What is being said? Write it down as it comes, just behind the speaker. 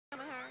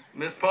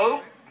Miss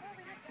Pope,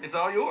 it's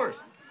all yours.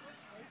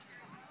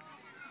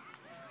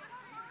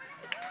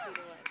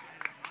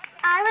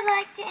 I would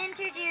like to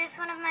introduce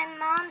one of my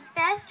mom's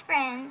best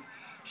friends.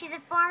 She's a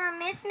former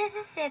Miss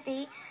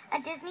Mississippi, a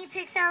Disney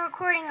Pixar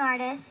recording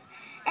artist,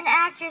 an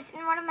actress,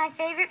 and one of my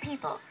favorite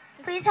people.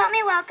 Please help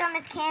me welcome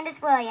Miss Kandace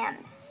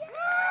Williams.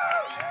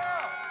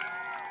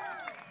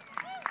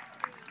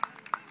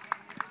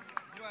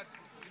 You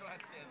don't have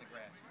to stay in the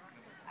grass.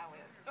 I will.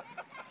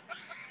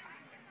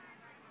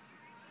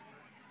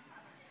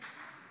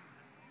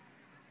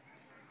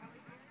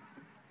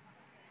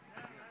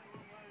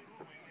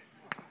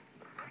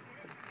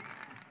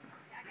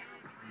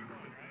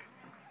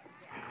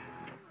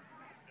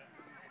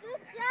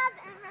 Good job,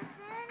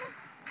 Emerson.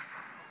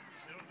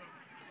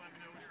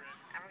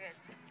 I'm good.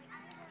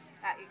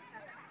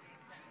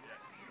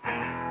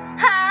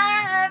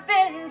 I've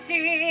been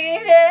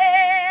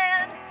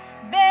cheated,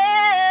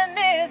 been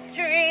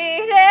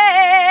mistreated.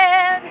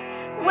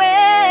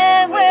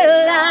 When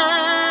will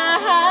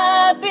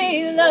I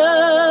be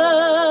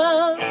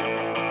loved?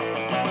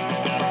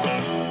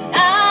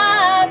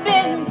 I've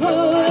been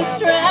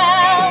pushed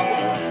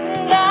around,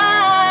 and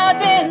I've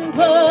been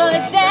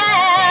put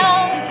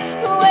down.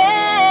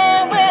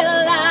 When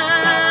will I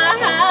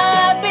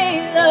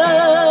be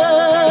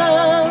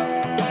loved?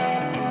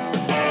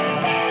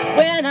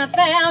 When I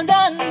found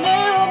a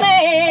new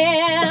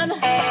man,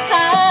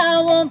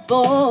 I won't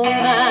for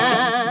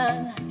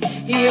mine.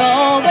 He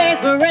always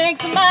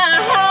breaks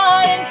my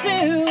heart in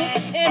two.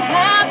 It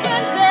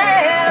happens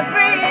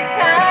every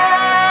time.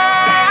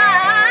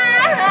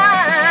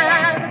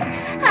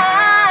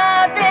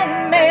 I've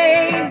been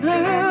made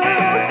blue,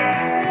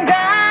 and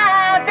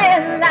I've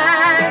been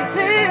lied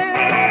to.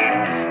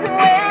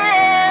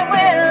 When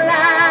will I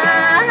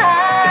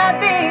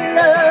be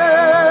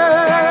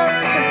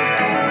loved?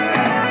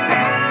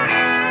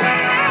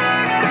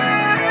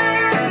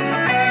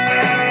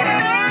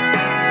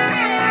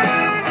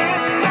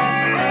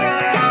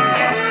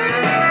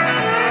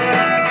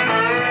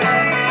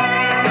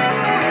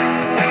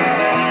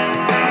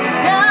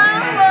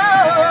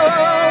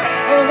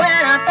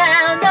 When I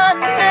found a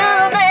new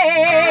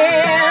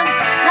man,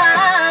 I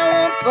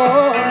won't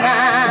for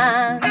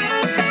mine.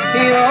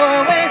 He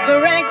always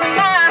breaks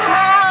my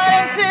heart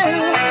in two.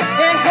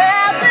 It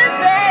happens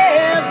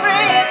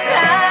every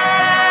time.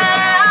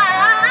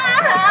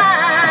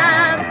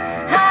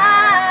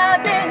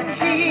 I've been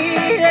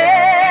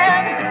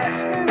cheated,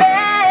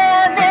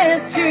 been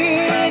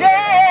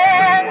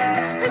mistreated.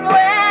 And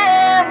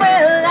when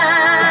will I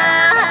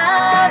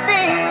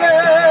be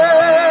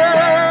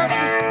loved?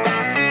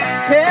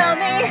 Tell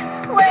me,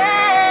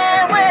 when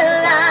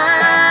will I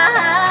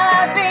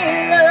be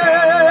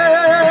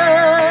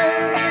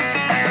loved?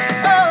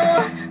 Oh,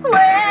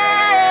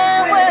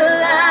 when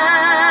will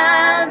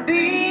I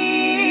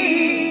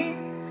be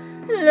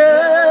loved?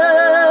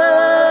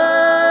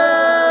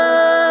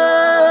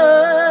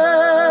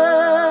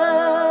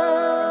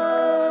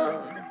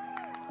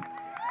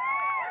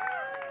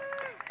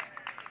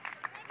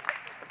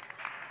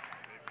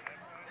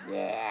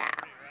 Yeah.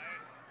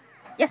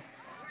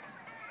 Yes.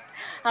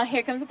 Oh,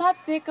 here comes a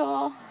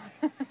popsicle.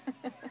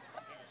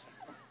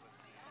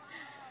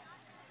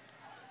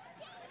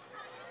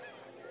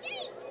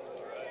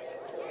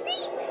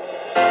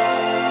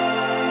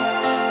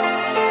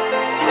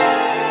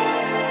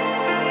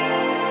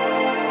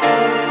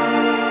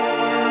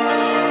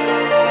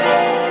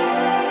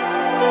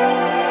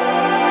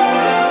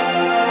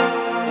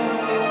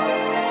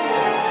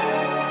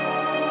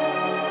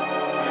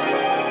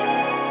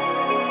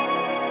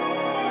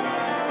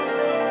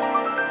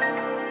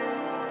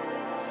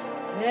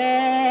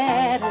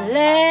 At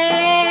last,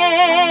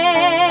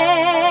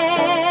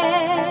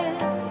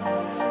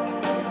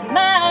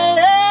 my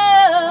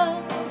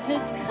love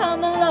has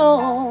come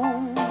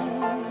along.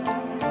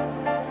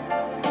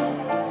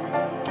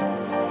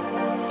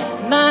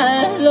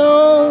 My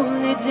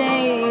lonely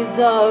days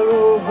are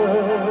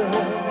over,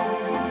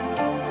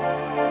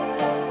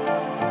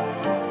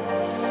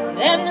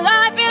 and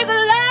life is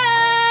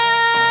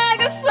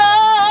like a song.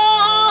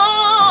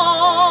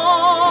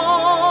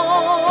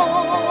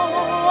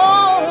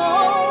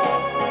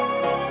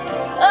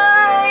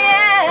 Oh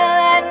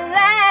yeah, at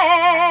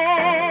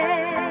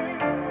last,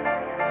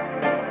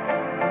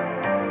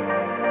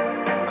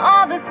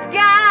 all the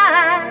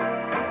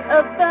skies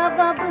above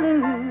are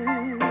blue.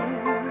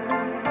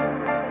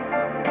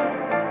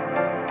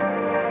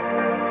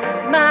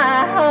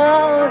 My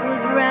heart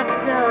was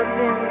wrapped up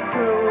in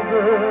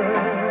clover.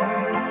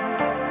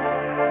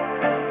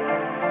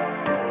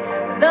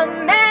 The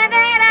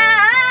minute I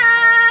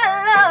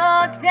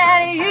looked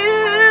at you,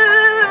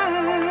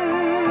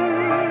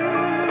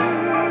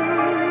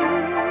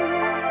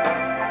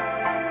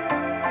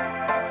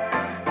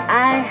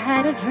 I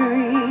had a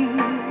dream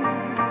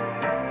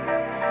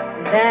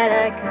that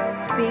I could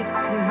speak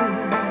to,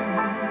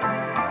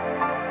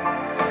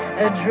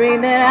 a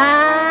dream that I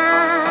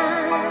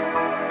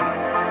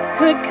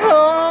could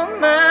call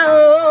my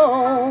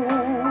own.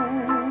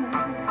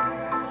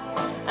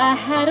 I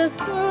had a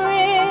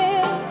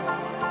thrill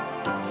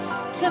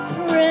to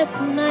press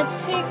my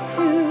cheek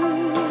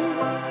to,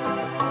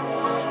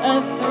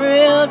 a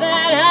thrill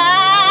that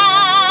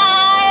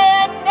I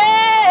had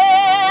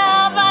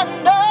never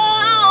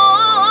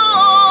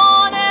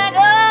known. And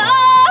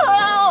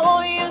oh,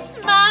 your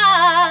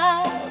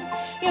smiles,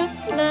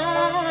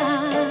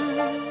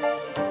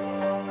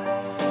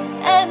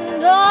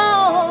 and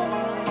all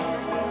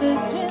the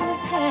dreams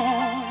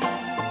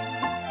past.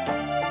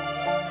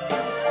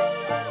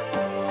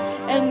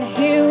 And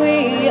here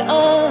we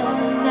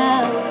are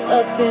now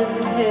up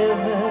in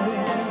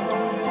heaven,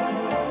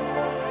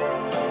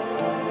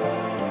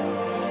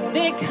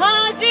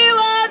 because you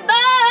are mine.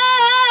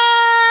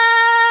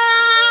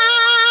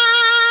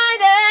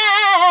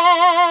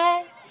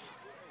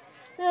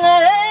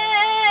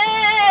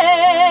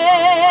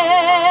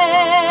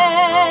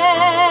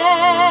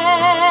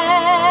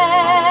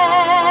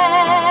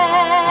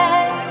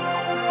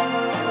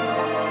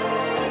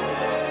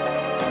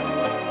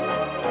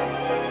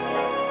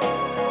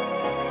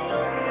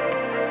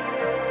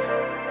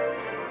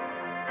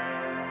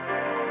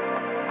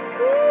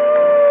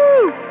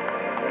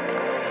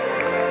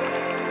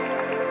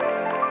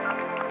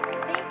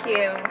 Thank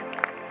you.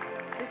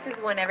 This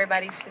is one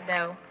everybody should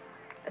know,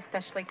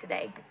 especially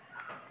today.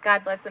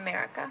 God bless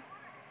America.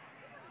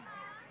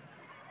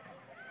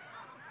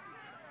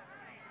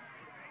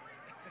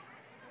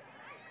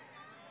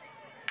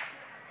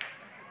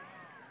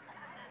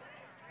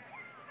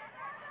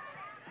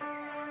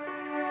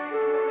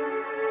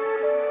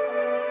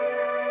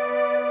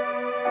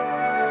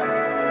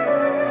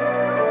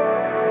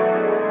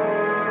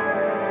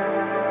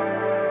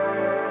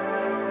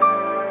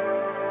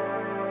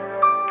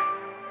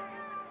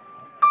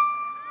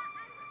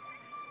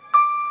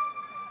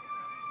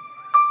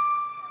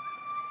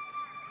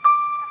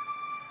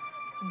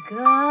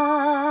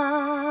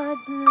 God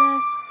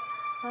bless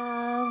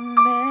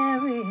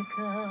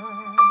America,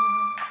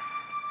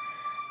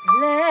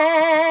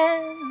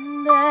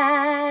 land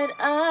that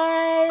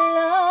I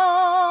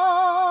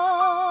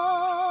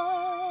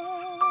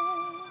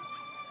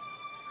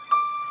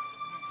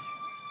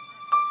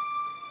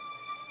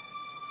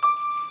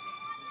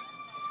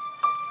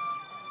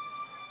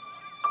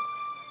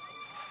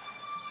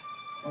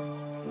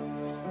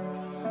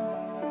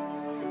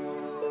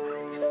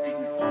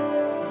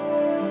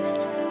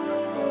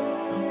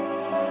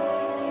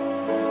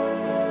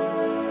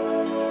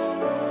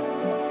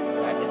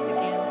Start this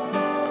again.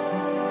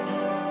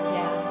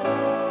 Yeah.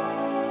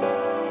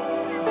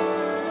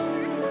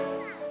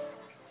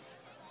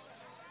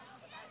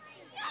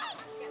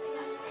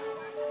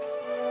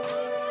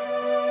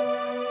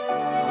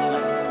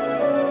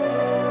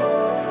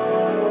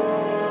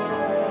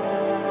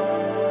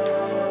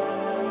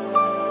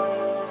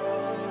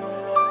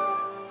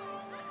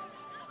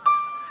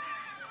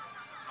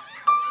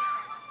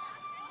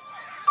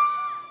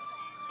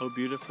 Oh,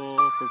 beautiful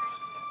for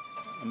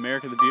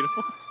America the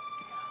Beautiful.